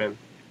 Yeah, man.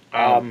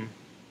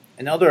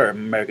 In other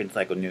American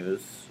Psycho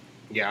news,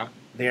 Yeah.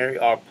 they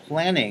are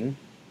planning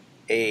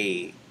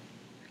a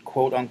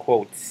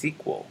quote-unquote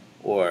sequel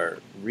or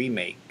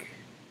remake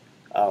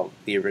of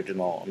the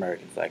original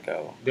American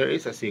Psycho. There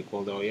is a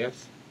sequel, though.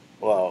 Yes.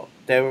 Well,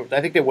 I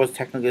think there was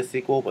technically a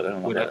sequel, but I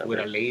don't know. With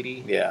a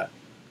lady. Yeah,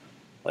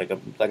 like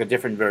a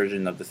different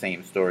version of the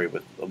same story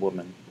with a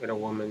woman. With a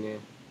woman. Yeah.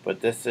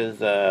 But this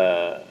is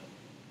a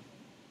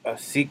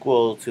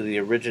sequel to the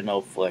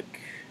original flick.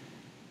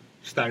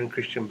 Starring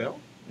Christian Bale.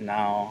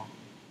 No,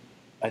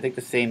 I think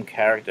the same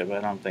character, but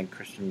I don't think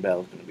Christian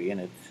Bale is going to be in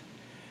it.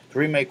 The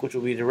remake, which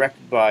will be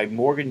directed by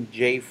Morgan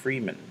J.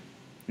 Freeman,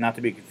 not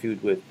to be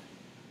confused with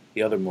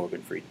the other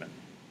Morgan Freeman,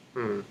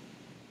 Hmm.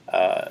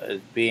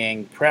 is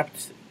being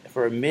prepped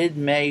for a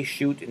mid-May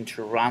shoot in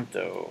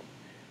Toronto.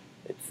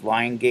 It's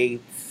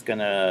Lionsgate's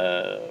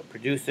gonna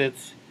produce it.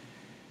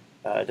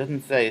 It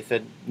doesn't say. It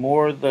said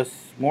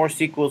more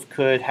sequels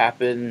could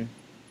happen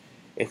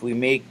if we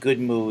make good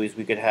movies.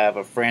 We could have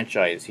a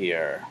franchise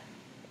here.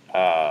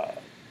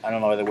 I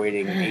don't know why they're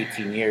waiting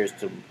 18 years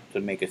to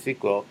make a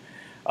sequel.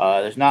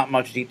 There's not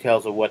much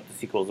details of what the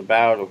sequel is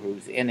about or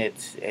who's in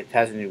it. It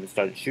hasn't even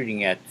started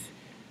shooting yet,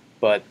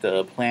 but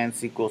the planned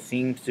sequel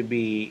seems to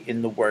be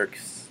in the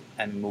works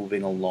and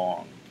moving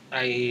along.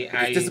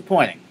 It's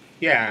disappointing.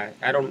 Yeah,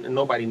 I don't.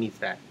 Nobody needs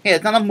that. Yeah,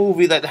 it's not a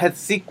movie that has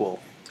sequel.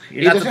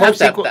 You're It not doesn't supposed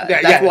to have have sequel- that.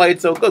 yeah, That's yeah. why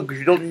it's so good, because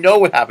you don't know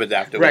what happens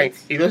afterwards. Right.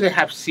 It doesn't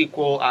have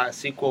sequel.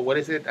 What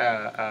is it?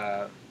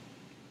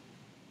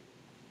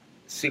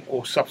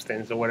 Sequel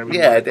substance or whatever.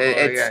 Yeah, you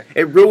wanna call it.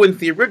 it ruins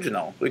the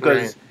original, because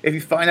Right. if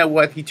you find out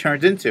what he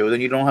turns into, then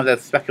you don't have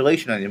that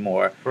speculation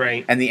anymore.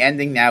 Right. And the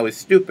ending now is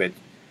stupid,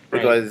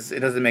 Right. because it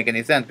doesn't make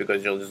any sense,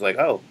 because you're just like,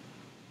 oh,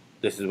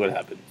 this is what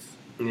happens.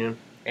 Yeah.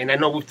 And I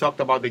know we've talked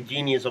about the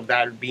genius of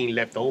that being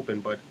left open,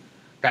 but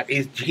that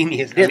is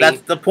genius. Yeah, I mean,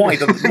 that's the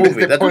point of the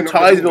movie. the That's point what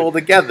of the ties it movie. all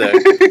together.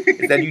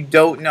 Is that you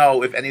don't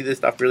know if any of this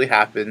stuff really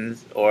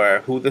happens,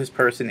 or who this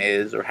person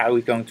is, or how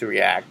he's going to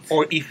react.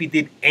 or if he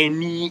did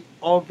any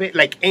of it,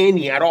 like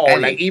any at all,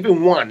 Any. like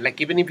even one, like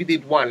even if he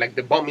did one, like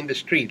the bum in the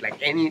street, like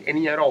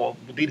any at all,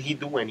 did he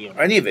do any of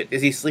Or it? any of it.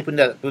 Is he sleeping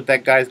with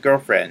that guy's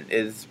girlfriend?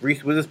 Is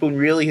Reese Witherspoon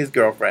really his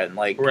girlfriend?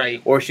 Like,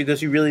 Right. Or does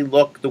she really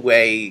look the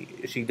way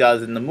she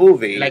does in the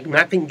movie? Like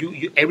nothing,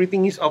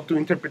 everything is up to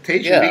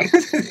interpretation. Yeah.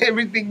 Because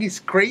everything is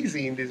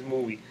crazy in this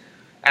movie.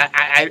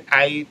 I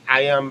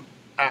am.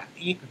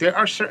 There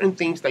are certain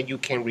things that you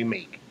can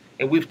remake,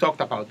 and we've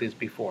talked about this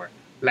before.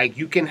 Like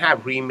you can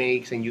have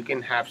remakes and you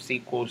can have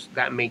sequels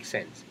that make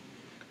sense.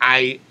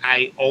 I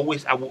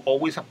will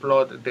always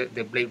applaud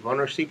the Blade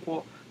Runner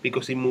sequel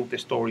because it moved the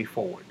story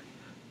forward.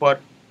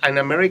 But an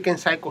American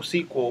Psycho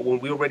sequel, when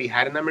we already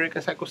had an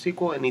American Psycho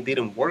sequel and it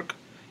didn't work,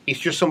 it's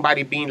just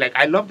somebody being like,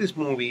 I love this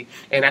movie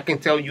and I can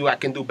tell you I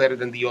can do better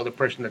than the other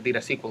person that did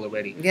a sequel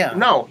already. Yeah.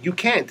 No, you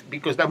can't,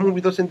 because that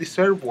movie doesn't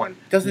deserve one.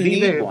 Doesn't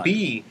Leave need it one.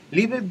 be.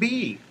 Leave it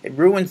be. It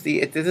ruins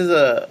this is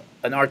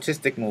an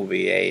artistic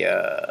movie,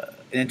 an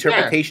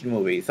interpretation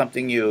movie,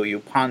 something you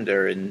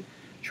ponder and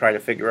try to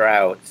figure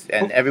out,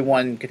 and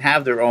everyone can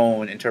have their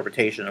own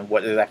interpretation of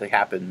what exactly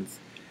happens.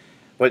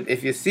 But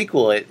if you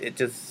sequel it, it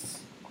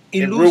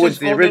ruins loses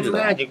the all original.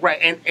 magic,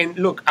 right? And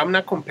look, I'm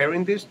not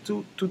comparing this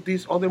to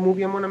this other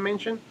movie I'm gonna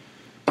mention,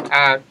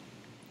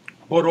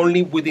 but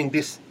only within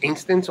this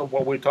instance of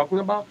what we're talking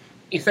about.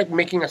 It's like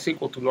making a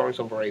sequel to Lawrence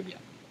of Arabia.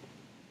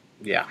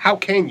 Yeah, How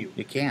can you?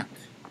 you can't.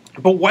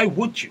 But why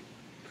would you?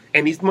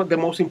 And it's not the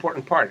most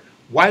important part.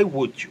 Why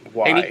would you?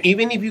 Why? And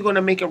even if you're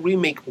gonna make a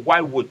remake,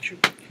 why would you?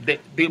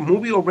 The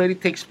movie already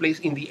takes place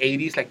in the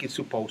 80s, like it's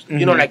supposed to.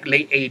 You know, Mhm. like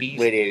late 80s.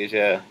 Late 80s,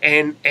 yeah.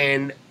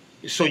 And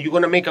so you're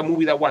gonna make a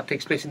movie that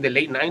takes place in the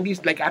late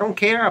 90s? Like I don't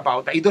care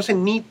about that. It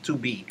doesn't need to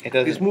be. It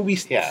doesn't- This movie,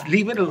 yeah.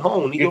 leave it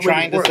alone. It You're already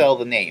trying to works. sell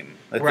the name.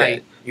 That's Right,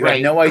 it. You right.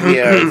 have no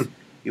ideas.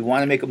 You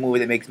want to make a movie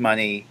that makes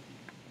money.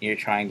 You're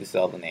trying to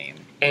sell the name.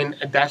 And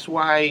that's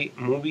why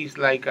movies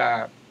like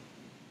I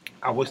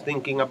was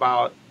thinking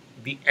about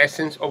the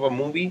essence of a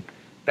movie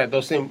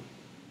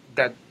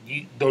that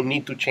you don't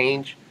need to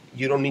change.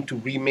 You don't need to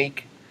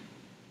remake.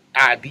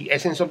 The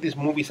essence of this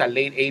movie is a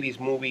late 80s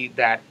movie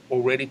that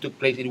already took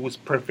place. It was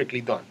perfectly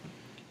done.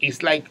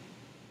 It's like,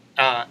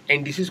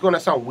 and this is going to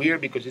sound weird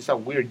because it's a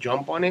weird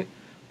jump on it,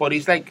 but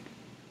it's like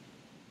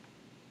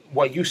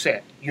what you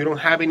said. You don't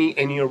have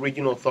any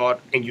original thought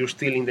and you're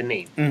stealing the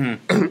name.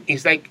 Mm-hmm.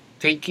 It's like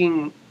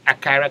taking a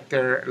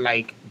character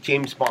like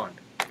James Bond,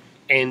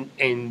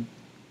 and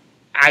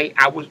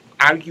I was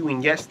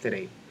arguing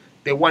yesterday.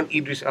 They want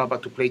Idris Elba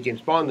to play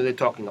James Bond, and they're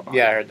talking about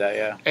Yeah, I it. heard that,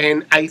 yeah.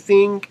 And I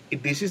think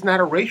this is not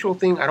a racial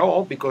thing at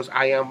all because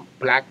I am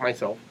black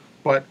myself.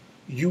 But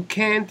you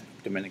can't.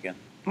 Dominican.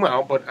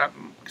 Well, but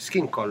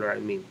skin color. I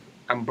mean,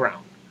 I'm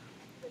brown,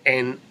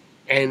 and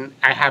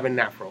I have an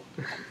afro.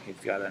 He's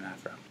got an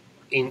afro.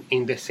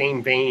 In the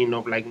same vein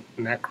of like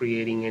not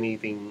creating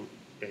anything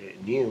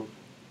new.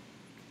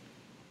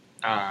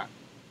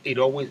 It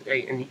always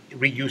and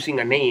reusing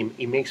a name.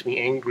 It makes me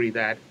angry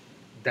that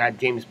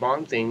James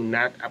Bond thing,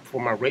 not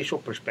from a racial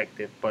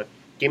perspective, but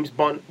James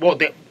Bond. Well,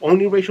 the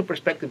only racial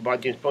perspective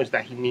about James Bond is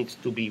that he needs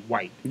to be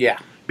white, Yeah.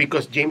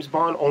 because James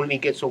Bond only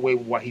gets away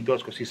with what he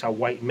does because he's a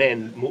white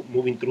man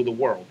moving through the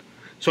world.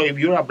 So if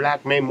you're a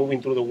black man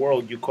moving through the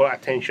world, you call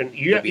attention.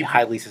 You'd be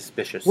highly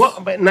suspicious.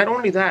 Well, but not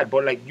only that,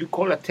 but like you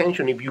call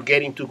attention if you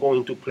get into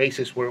going to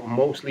places where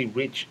mostly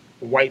rich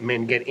white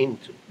men get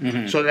into.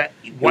 Mhm. So that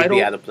You'd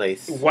be out of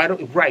place. why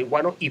don't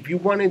if you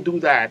want to do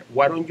that,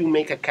 why don't you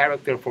make a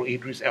character for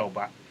Idris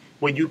Elba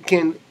where you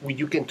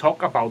can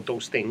talk about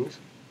those things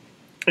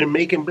and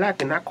make him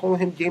black and not call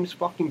him James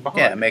fucking Bond.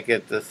 Yeah, make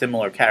it a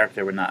similar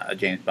character, but not a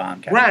James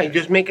Bond character. Right,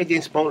 just make a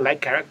James Bond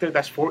like character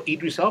that's for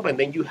Idris Elba, and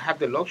then you have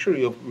the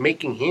luxury of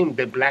making him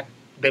the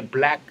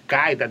black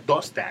guy that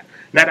does that.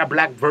 Not a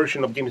black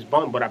version of James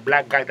Bond, but a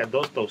black guy that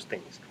does those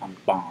things. I'm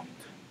Bond.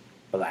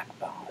 Black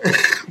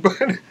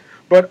Bond.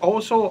 But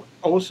also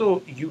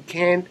you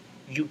can't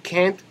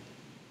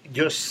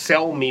just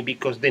sell me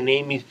because the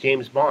name is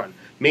James Bond.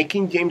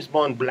 Making James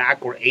Bond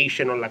black or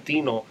Asian or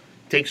Latino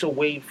takes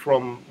away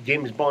from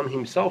James Bond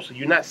himself. So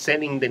you're not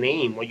selling the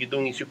name. What you're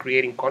doing is you're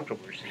creating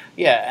controversy.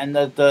 Yeah, and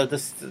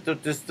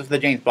the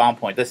James Bond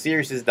point, the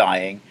series is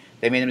dying.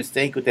 They made a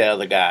mistake with that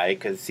other guy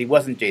because he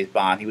wasn't James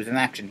Bond; he was an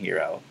action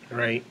hero.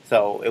 Right.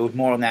 So it was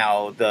more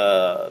now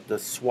the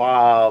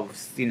suave,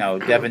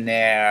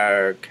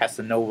 debonair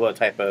Casanova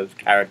type of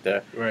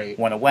character Right.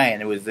 went away,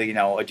 and it was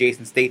a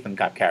Jason Statham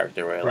cop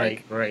character where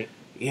Right. Right.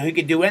 he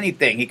could do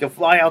anything. He could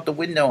fly out the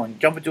window and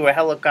jump into a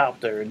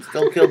helicopter and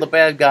still kill the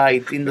bad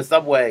guy in the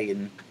subway.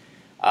 And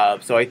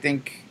so I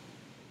think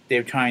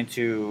they're trying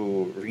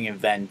to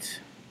reinvent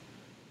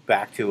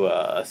back to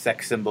a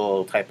sex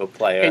symbol type of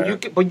player.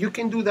 And but you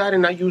can do that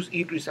and not use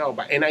Idris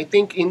Elba. And I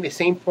think in the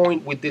same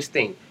point with this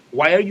thing,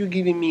 why are you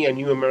giving me a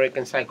new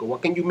American Psycho? Why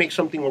can't you make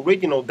something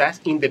original that's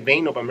in the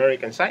vein of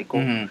American Psycho,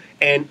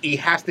 and it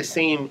has the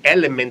same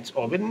elements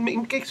of it? And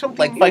make something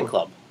like new. Fight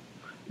Club.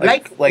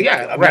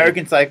 Yeah,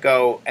 American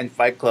Psycho and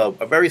Fight Club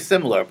are very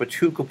similar, but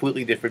two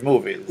completely different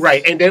movies.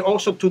 Right, and then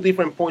also two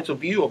different points of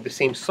view of the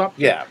same subject.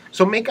 Yeah.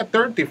 So make a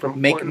third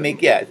different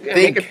point.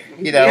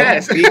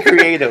 Yes. Be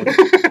creative.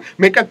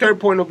 Make a third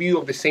point of view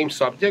of the same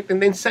subject,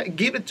 and then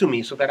give it to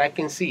me so that I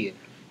can see it.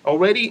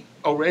 Already,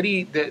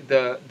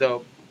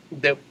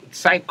 the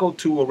Psycho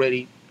 2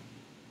 already,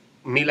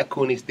 Mila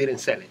Kunis didn't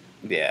sell it.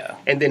 Yeah.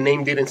 And the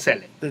name didn't sell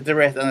it. The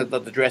rest of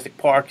the Jurassic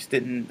Parks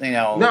didn't,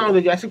 No,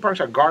 the Jurassic Parks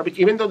are garbage.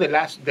 Even though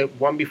the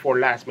one before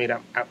last made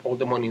up all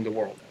the money in the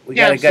world. We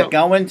gotta get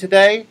going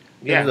today.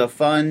 Yeah. It was a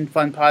fun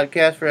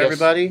podcast for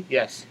everybody.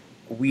 Yes.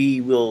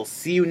 We will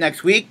see you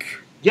next week.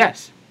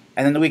 Yes.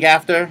 And then the week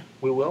after.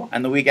 We will.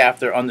 And the week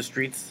after on the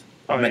streets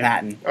of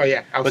Manhattan. Oh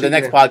yeah. But the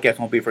next podcast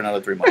won't be for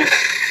another 3 months.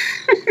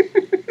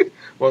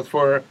 Well,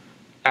 for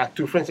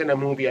Two Friends in a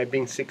Movie, I've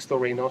been Sixto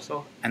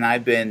Reynoso. And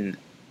I've been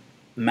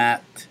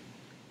Matt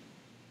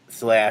 /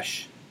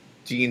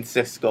 Gene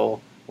Siskel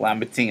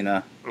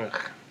Lambertina.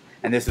 Ugh.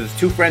 And this is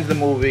Two Friends in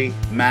the Movie,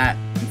 Matt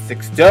and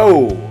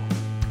Sixto.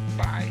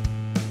 Bye.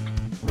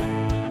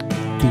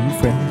 Two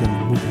friends in the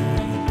movie.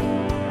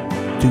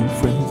 Two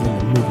friends in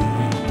the movie.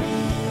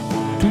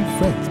 Two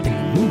friends in the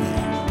movie.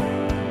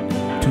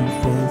 Two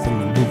friends in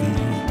the movie.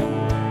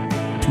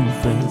 Two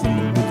friends in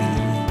the movie.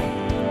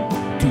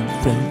 Two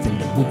friends in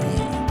the movie.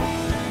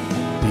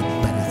 With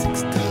Matt and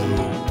Sixto.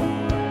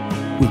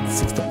 With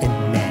Sixto and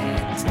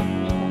Matt.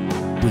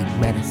 With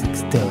Matt and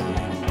Sixto.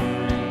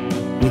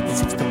 With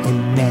Sixto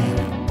and Matt.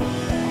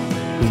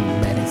 With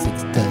Matt and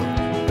Sixto.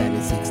 Matt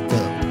and Sixto.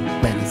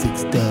 Matt and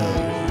Sixto.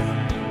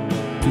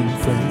 Two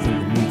friends in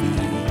the movie.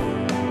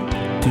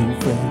 Two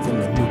friends in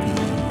the movie.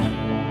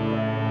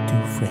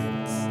 Two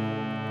friends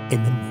in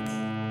the movie.